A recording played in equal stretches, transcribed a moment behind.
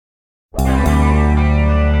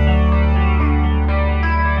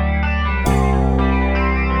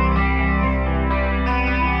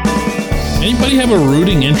Anybody have a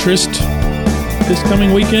rooting interest this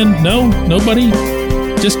coming weekend? No? Nobody?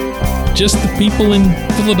 Just the people in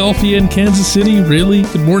Philadelphia and Kansas City? Really?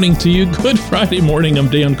 Good morning to you. Good Friday morning. I'm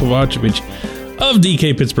Dejan Kovacevic of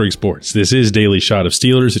DK Pittsburgh Sports. This is Daily Shot of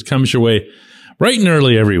Steelers. It comes your way bright and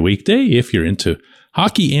early every weekday if you're into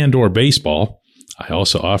hockey and or baseball. I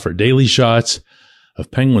also offer daily shots of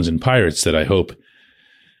Penguins and Pirates that I hope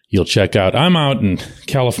you'll check out. I'm out in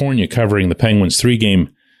California covering the Penguins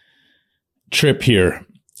 3-game trip here,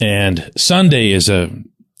 and Sunday is a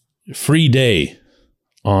free day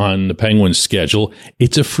on the Penguins schedule.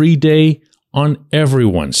 It's a free day on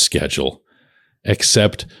everyone's schedule,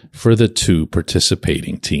 except for the two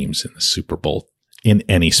participating teams in the Super Bowl in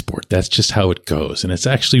any sport. That's just how it goes. And it's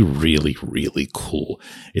actually really, really cool.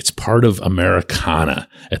 It's part of Americana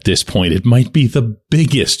at this point. It might be the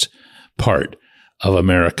biggest part of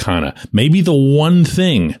Americana. Maybe the one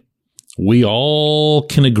thing we all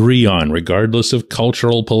can agree on, regardless of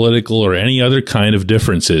cultural, political, or any other kind of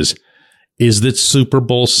differences, is that Super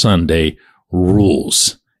Bowl Sunday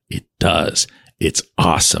rules. It does. It's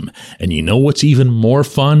awesome. And you know what's even more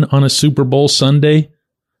fun on a Super Bowl Sunday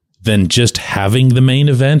than just having the main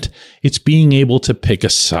event? It's being able to pick a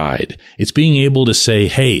side. It's being able to say,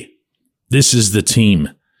 hey, this is the team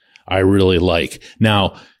I really like.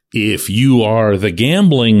 Now, if you are the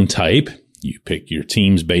gambling type, you pick your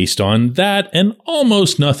teams based on that and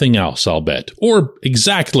almost nothing else, I'll bet, or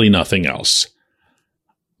exactly nothing else.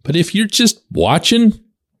 But if you're just watching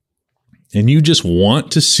and you just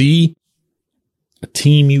want to see a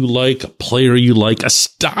team you like, a player you like, a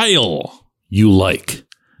style you like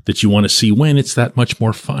that you want to see win, it's that much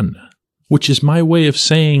more fun, which is my way of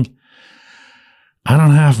saying I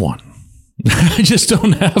don't have one. I just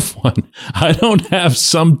don't have one. I don't have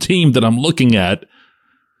some team that I'm looking at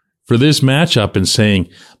for this matchup and saying,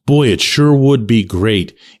 boy, it sure would be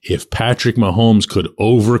great if Patrick Mahomes could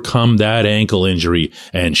overcome that ankle injury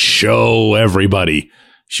and show everybody.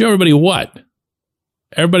 Show everybody what?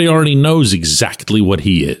 Everybody already knows exactly what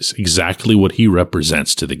he is, exactly what he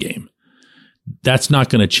represents to the game. That's not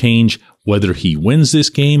going to change whether he wins this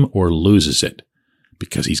game or loses it,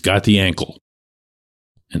 because he's got the ankle.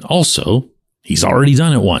 And also, he's already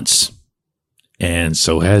done it once. And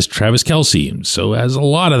so has Travis Kelce, and so has a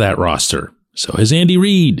lot of that roster. So has Andy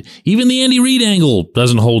Reid. Even the Andy Reid angle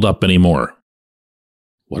doesn't hold up anymore.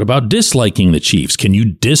 What about disliking the Chiefs? Can you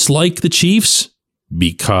dislike the Chiefs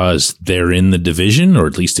because they're in the division, or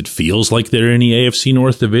at least it feels like they're in the AFC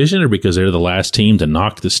North division, or because they're the last team to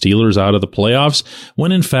knock the Steelers out of the playoffs,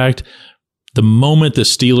 when in fact, the moment the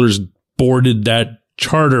Steelers boarded that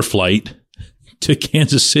charter flight to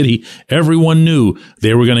Kansas City, everyone knew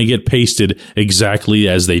they were going to get pasted exactly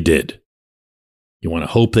as they did. You want to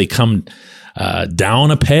hope they come down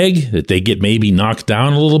a peg, that they get maybe knocked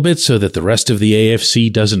down a little bit so that the rest of the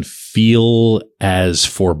AFC doesn't feel as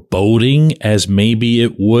foreboding as maybe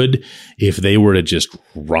it would if they were to just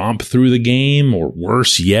romp through the game, or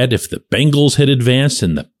worse yet, if the Bengals had advanced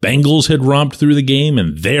and the Bengals had romped through the game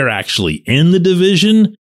and they're actually in the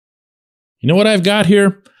division. You know what I've got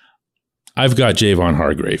here? I've got Javon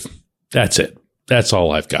Hargrave. That's it. That's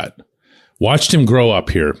all I've got. Watched him grow up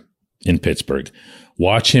here in Pittsburgh.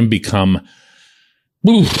 Watch him become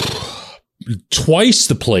twice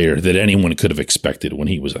the player that anyone could have expected when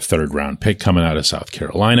he was a third-round pick coming out of South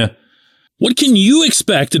Carolina. What can you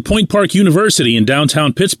expect at Point Park University in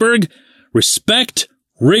downtown Pittsburgh? Respect,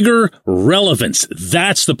 rigor, relevance.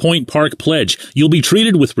 That's the Point Park pledge. You'll be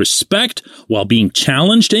treated with respect while being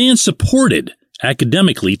challenged and supported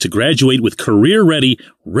academically to graduate with career-ready,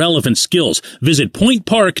 relevant skills. Visit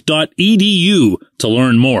pointpark.edu to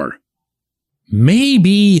learn more.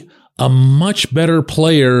 Maybe a much better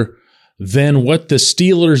player than what the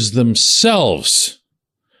Steelers themselves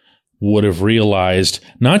would have realized,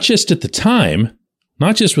 not just at the time,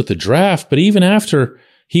 not just with the draft, but even after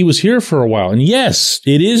he was here for a while. And yes,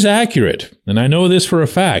 it is accurate, and I know this for a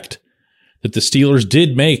fact, that the Steelers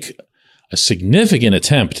did make a significant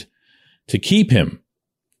attempt to keep him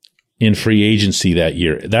in free agency that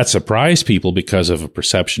year. That surprised people because of a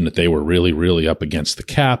perception that they were really, really up against the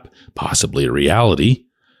cap, possibly a reality.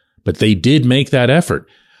 But they did make that effort.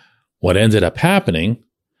 What ended up happening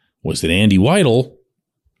was that Andy Weidl,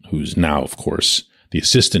 who's now, of course, the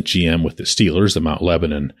assistant GM with the Steelers, the Mount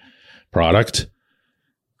Lebanon product,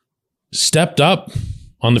 stepped up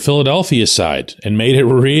on the Philadelphia side and made it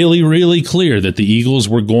really, really clear that the Eagles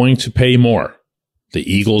were going to pay more. The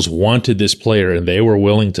Eagles wanted this player, and they were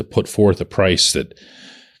willing to put forth a price that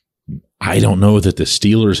I don't know that the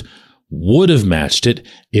Steelers would have matched it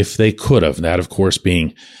if they could have. That, of course,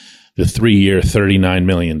 being the 3-year, $39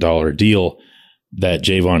 million deal that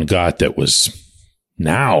Javon got that was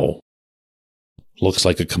now looks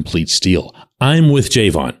like a complete steal. I'm with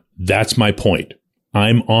Javon. That's my point.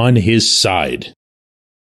 I'm on his side.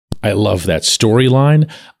 I love that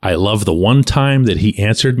storyline. I love the one time that he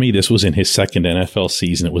answered me. This was in his second NFL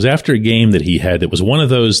season. It was after a game that he had that was one of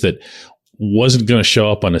those that wasn't going to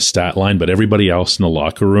show up on a stat line, but everybody else in the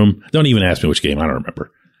locker room, don't even ask me which game, I don't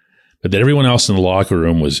remember, but that everyone else in the locker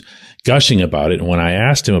room was gushing about it. And when I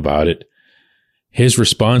asked him about it, his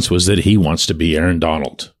response was that he wants to be Aaron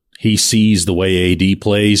Donald. He sees the way AD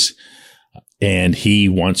plays and he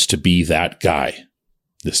wants to be that guy.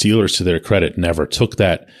 The Steelers, to their credit, never took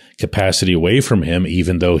that capacity away from him,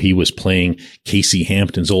 even though he was playing Casey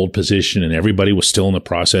Hampton's old position and everybody was still in the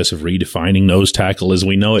process of redefining nose tackle as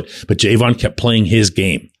we know it. But Javon kept playing his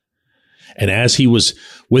game. And as he was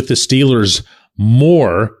with the Steelers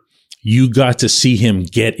more, you got to see him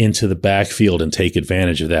get into the backfield and take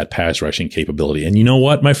advantage of that pass rushing capability. And you know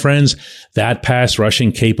what, my friends? That pass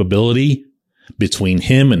rushing capability between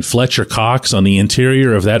him and Fletcher Cox on the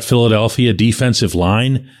interior of that Philadelphia defensive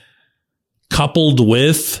line, coupled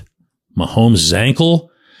with Mahomes' ankle,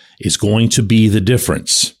 is going to be the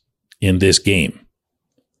difference in this game.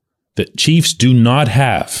 The Chiefs do not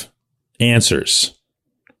have answers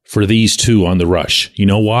for these two on the rush. You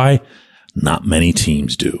know why? Not many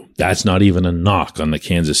teams do. That's not even a knock on the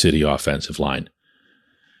Kansas City offensive line.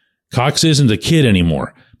 Cox isn't a kid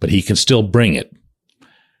anymore, but he can still bring it.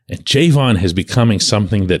 And Javon is becoming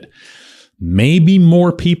something that maybe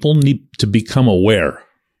more people need to become aware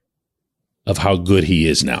of how good he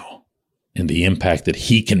is now and the impact that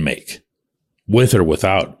he can make with or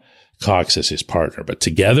without Cox as his partner. But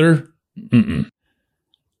together,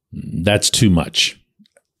 that's too much.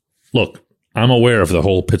 Look, I'm aware of the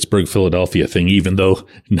whole Pittsburgh-Philadelphia thing, even though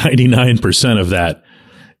 99% of that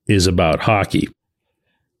is about hockey.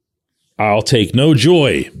 I'll take no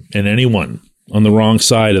joy in anyone on the wrong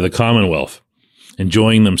side of the Commonwealth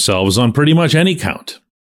enjoying themselves on pretty much any count.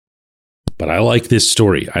 But I like this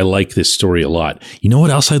story. I like this story a lot. You know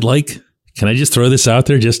what else I'd like? Can I just throw this out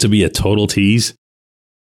there just to be a total tease?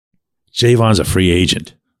 Javon's a free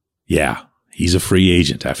agent. Yeah, he's a free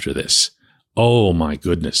agent after this. Oh my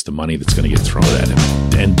goodness, the money that's going to get thrown at him.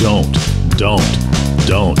 And don't.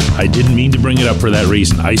 I didn't mean to bring it up for that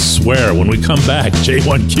reason. I swear, when we come back,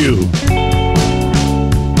 J1Q.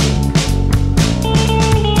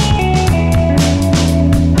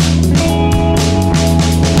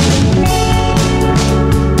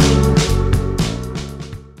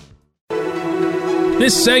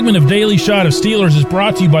 This segment of Daily Shot of Steelers is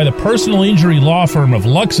brought to you by the personal injury law firm of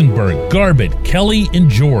Luxembourg, Garbett, Kelly, and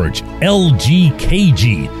George,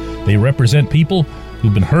 LGKG. They represent people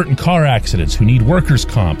who've been hurt in car accidents, who need workers'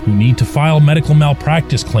 comp, who need to file medical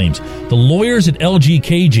malpractice claims. The lawyers at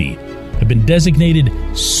LGKG have been designated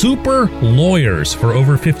super lawyers for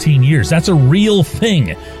over 15 years. That's a real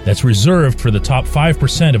thing that's reserved for the top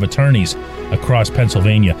 5% of attorneys across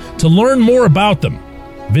Pennsylvania. To learn more about them,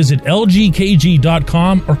 visit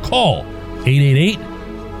lgkg.com or call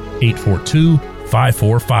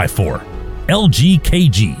 888-842-5454.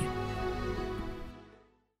 LGKG.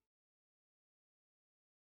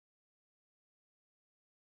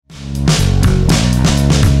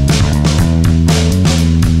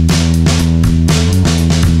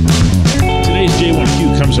 Today's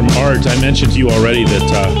J1Q comes from Art. I mentioned to you already that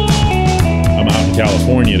I'm out in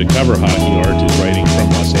California to cover hockey. Art is writing from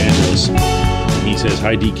Los Angeles. He says,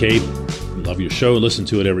 "Hi, DK. We love your show. Listen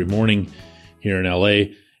to it every morning here in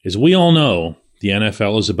LA. As we all know, the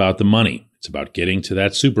NFL is about the money. It's about getting to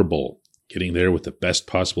that Super Bowl, getting there with the best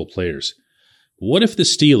possible players. What if the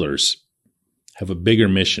Steelers have a bigger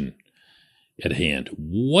mission at hand?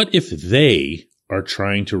 What if they are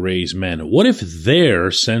trying to raise men? What if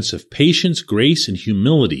their sense of patience, grace, and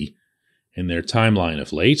humility in their timeline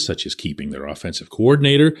of late, such as keeping their offensive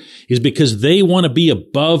coordinator, is because they want to be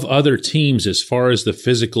above other teams as far as the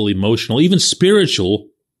physical, emotional, even spiritual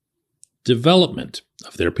development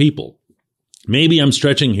of their people? Maybe I'm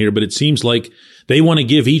stretching here, but it seems like they want to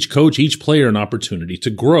give each coach, each player an opportunity to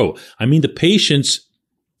grow. I mean, the patience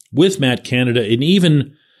with Matt Canada and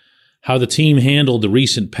even how the team handled the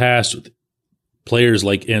recent past with players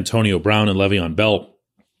like Antonio Brown and Le'Veon Bell,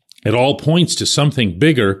 it all points to something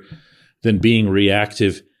bigger than being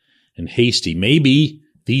reactive and hasty. Maybe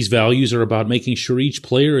these values are about making sure each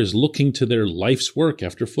player is looking to their life's work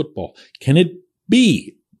after football. Can it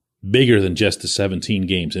be bigger than just the 17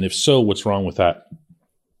 games? And if so, what's wrong with that?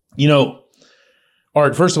 You know,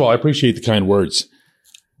 Art, first of all, I appreciate the kind words.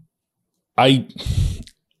 I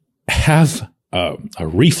have a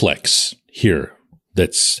reflex here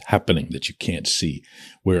that's happening that you can't see,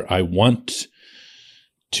 where I want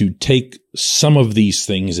to take some of these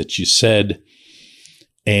things that you said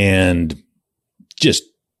and just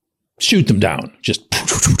shoot them down. Just,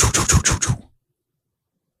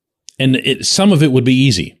 and some of it would be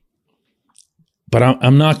easy, but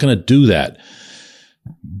I'm not going to do that,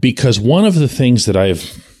 because one of the things that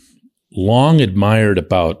I've long admired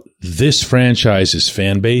about this franchise's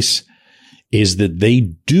fan base is that they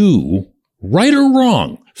do, right or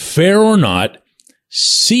wrong, fair or not,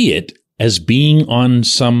 see it as being on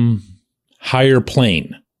some higher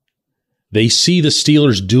plane. They see the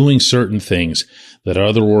Steelers doing certain things that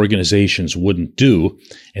other organizations wouldn't do,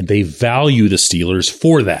 and they value the Steelers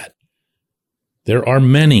for that. There are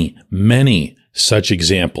many, many such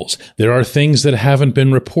examples. There are things that haven't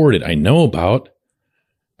been reported, I know about,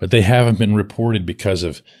 but they haven't been reported because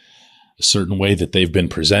of a certain way that they've been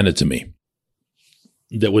presented to me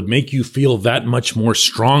that would make you feel that much more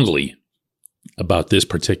strongly about this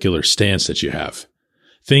particular stance that you have.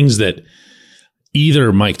 Things that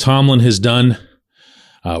either Mike Tomlin has done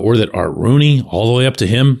or that Art Rooney, all the way up to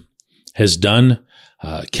him, has done.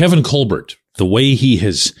 Kevin Colbert, the way he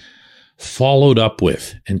has followed up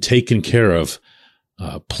with and taken care of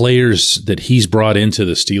players that he's brought into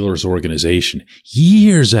the Steelers organization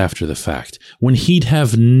years after the fact, when he'd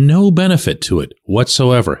have no benefit to it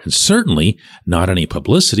whatsoever, and certainly not any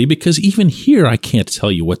publicity, because even here I can't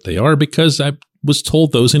tell you what they are because I was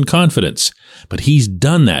told those in confidence. But he's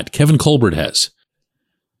done that. Kevin Colbert has.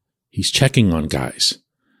 He's checking on guys.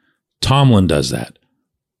 Tomlin does that.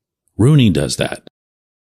 Rooney does that.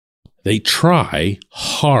 They try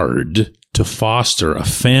hard to foster a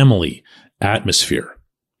family atmosphere.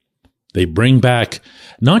 They bring back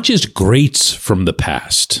not just greats from the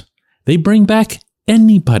past. They bring back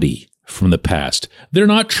anybody from the past. They're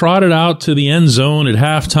not trotted out to the end zone at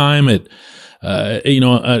halftime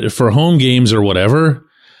for home games or whatever.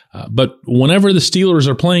 But whenever the Steelers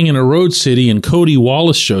are playing in a road city and Cody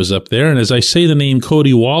Wallace shows up there, and as I say the name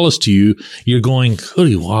Cody Wallace to you, you're going,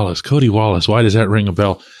 Cody Wallace, why does that ring a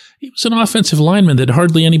bell? He was an offensive lineman that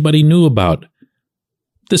hardly anybody knew about.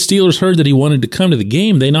 The Steelers heard that he wanted to come to the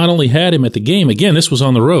game. They not only had him at the game, again, this was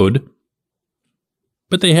on the road,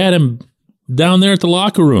 but they had him down there at the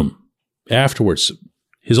locker room afterwards.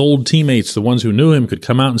 His old teammates, the ones who knew him, could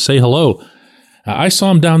come out and say hello. I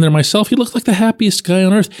saw him down there myself. He looked like the happiest guy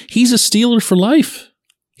on earth. He's a Steeler for life.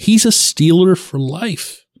 He's a Steeler for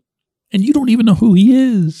life. And you don't even know who he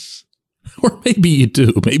is. Or maybe you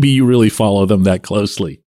do. Maybe you really follow them that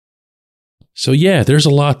closely. So yeah, there's a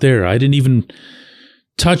lot there. I didn't even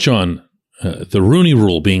touch on the Rooney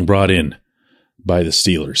Rule being brought in by the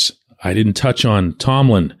Steelers. I didn't touch on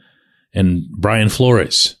Tomlin and Brian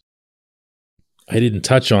Flores. I didn't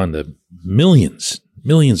touch on the millions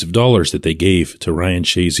of dollars that they gave to Ryan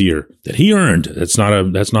Shazier that he earned. That's not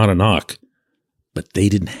a knock, but they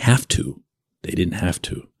didn't have to. They didn't have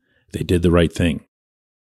to. They did the right thing.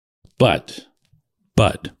 But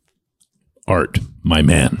Art, my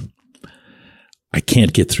man, I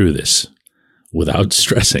can't get through this without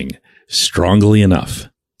stressing strongly enough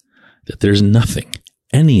that there's nothing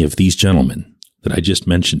any of these gentlemen that I just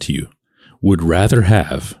mentioned to you would rather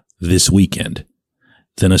have this weekend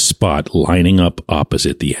than a spot lining up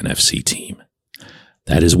opposite the NFC team.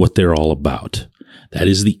 That is what they're all about. That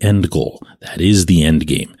is the end goal. That is the end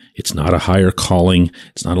game. It's not a higher calling.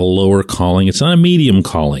 It's not a lower calling. It's not a medium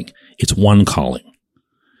calling. It's one calling.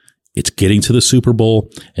 It's getting to the Super Bowl,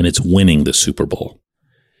 and it's winning the Super Bowl.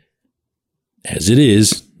 As it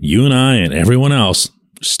is, you and I and everyone else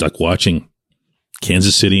stuck watching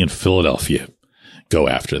Kansas City and Philadelphia go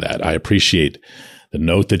after that. I appreciate the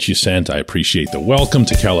note that you sent. I appreciate the welcome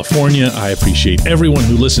to California. I appreciate everyone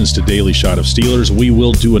who listens to Daily Shot of Steelers. We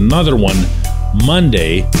will do another one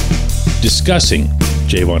Monday discussing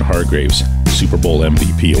Javon Hargrave's Super Bowl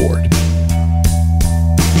MVP award.